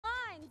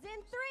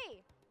in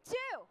 3, 2,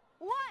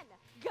 1,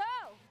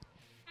 go!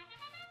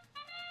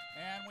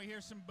 And we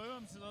hear some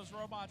booms as those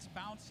robots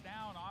bounce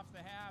down off the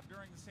hab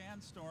during the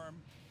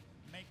sandstorm,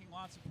 making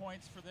lots of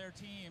points for their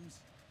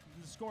teams.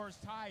 The score is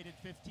tied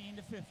at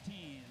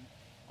 15-15.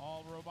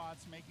 All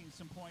robots making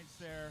some points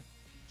there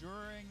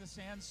during the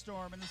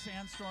sandstorm, and the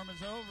sandstorm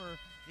is over.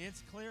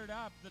 It's cleared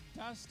up, the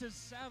dust has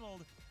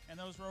settled, and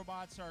those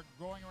robots are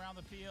going around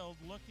the field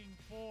looking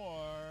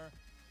for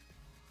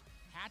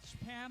hatch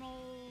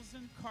panels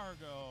and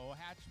cargo.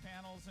 Hatch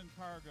panels and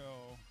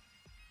cargo.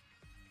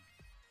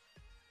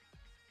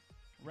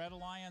 Red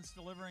Alliance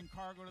delivering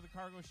cargo to the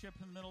cargo ship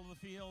in the middle of the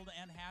field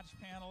and hatch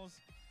panels.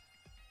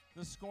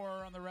 The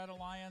score on the Red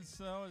Alliance,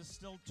 though, is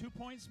still 2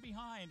 points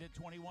behind at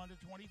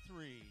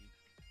 21-23.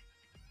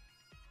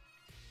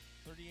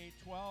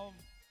 38-12,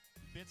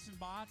 Bits and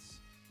Bots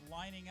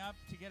lining up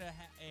to get a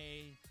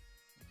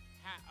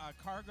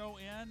cargo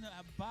in,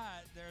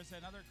 but there's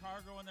another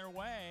cargo in their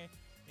way.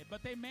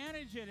 But they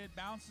manage it. It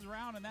bounces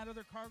around, and that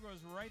other cargo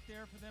is right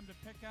there for them to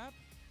pick up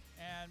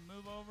and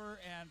move over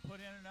and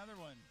put in another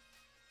one.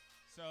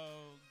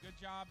 So good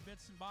job,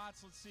 Bits and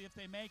Bots. Let's see if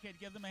they make it.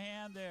 Give them a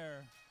hand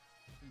there.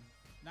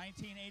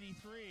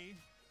 1983,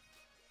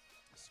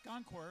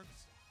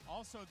 Skunkworks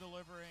also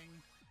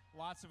delivering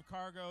lots of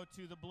cargo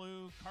to the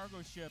blue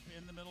cargo ship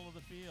in the middle of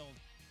the field.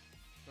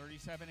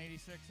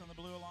 3786 on the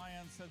Blue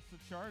Alliance. That's the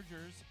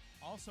Chargers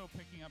also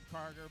picking up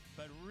cargo,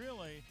 but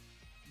really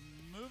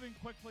moving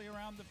quickly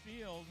around the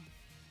field.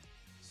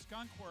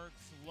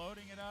 Skunkworks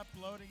loading it up,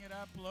 loading it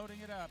up, loading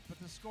it up. But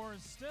the score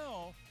is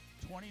still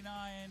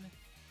 29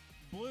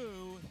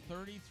 blue,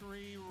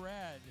 33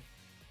 red.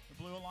 The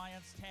Blue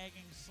Alliance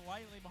tagging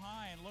slightly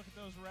behind. Look at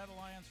those Red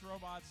Alliance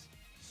robots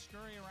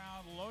scurry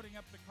around, loading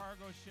up the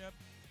cargo ship,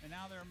 and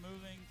now they're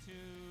moving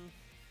to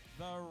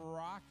the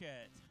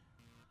rocket.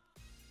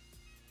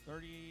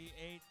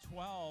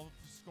 38-12,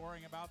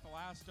 scoring about the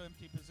last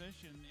empty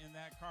position in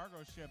that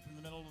cargo ship in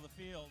the middle of the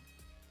field.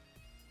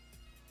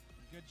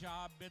 Good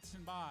job, Bits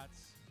and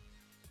Bots.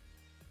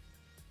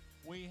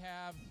 We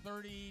have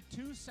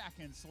 32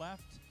 seconds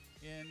left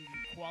in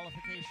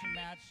qualification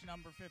match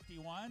number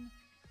 51.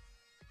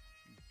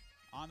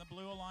 On the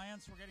Blue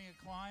Alliance, we're getting a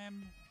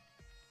climb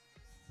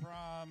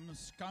from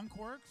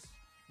Skunkworks.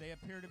 They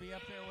appear to be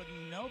up there with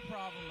no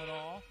problem at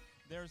all.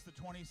 There's the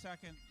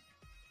 20-second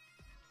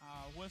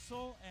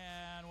whistle,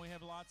 and we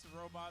have lots of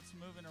robots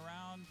moving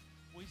around.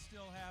 We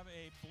still have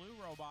a blue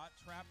robot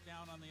trapped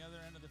down on the other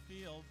end of the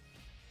field,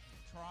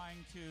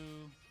 trying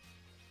to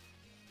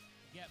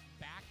get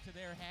back to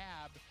their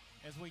hab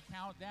as we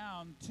count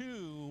down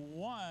 2,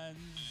 1,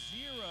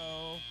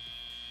 0.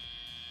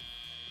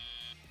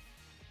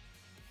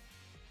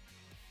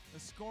 The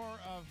score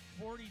of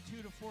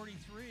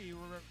 42-43,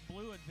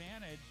 blue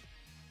advantage.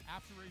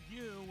 After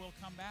review, we'll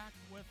come back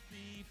with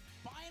the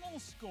final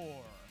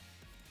score.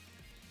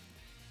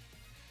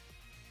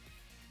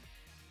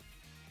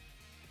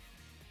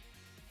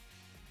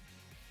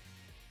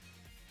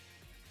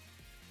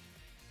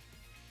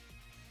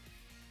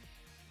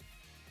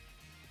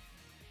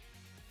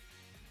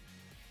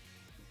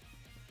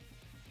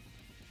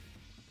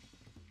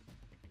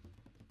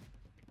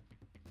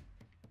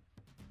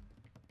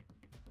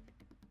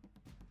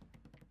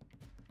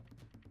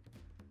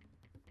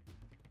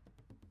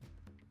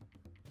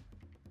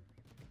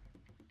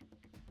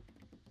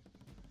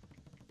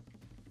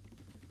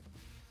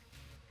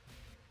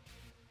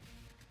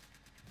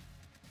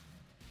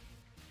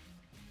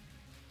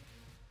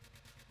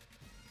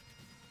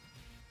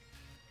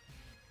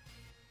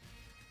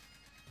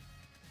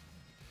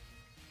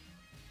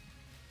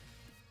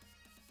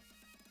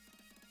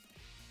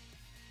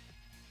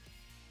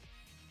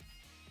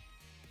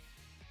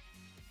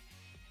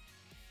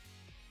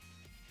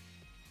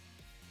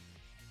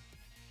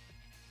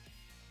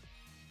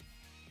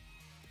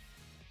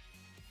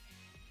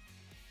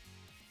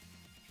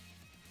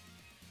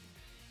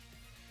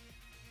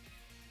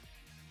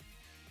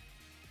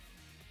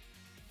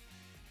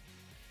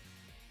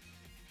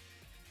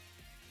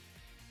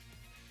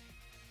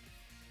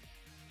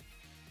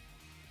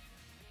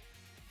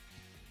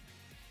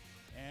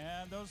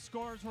 And those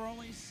scores were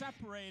only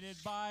separated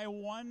by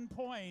 1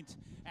 point.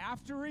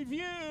 After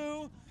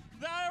review,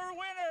 the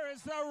winner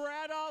is the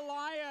Red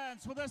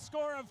Alliance with a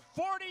score of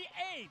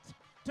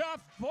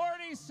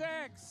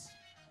 48-46.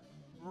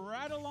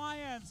 Red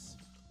Alliance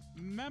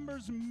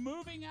members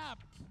moving up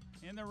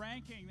in the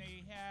ranking.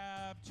 They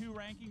have 2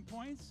 ranking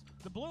points.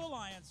 The Blue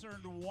Alliance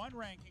earned 1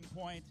 ranking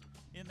point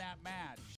in that match.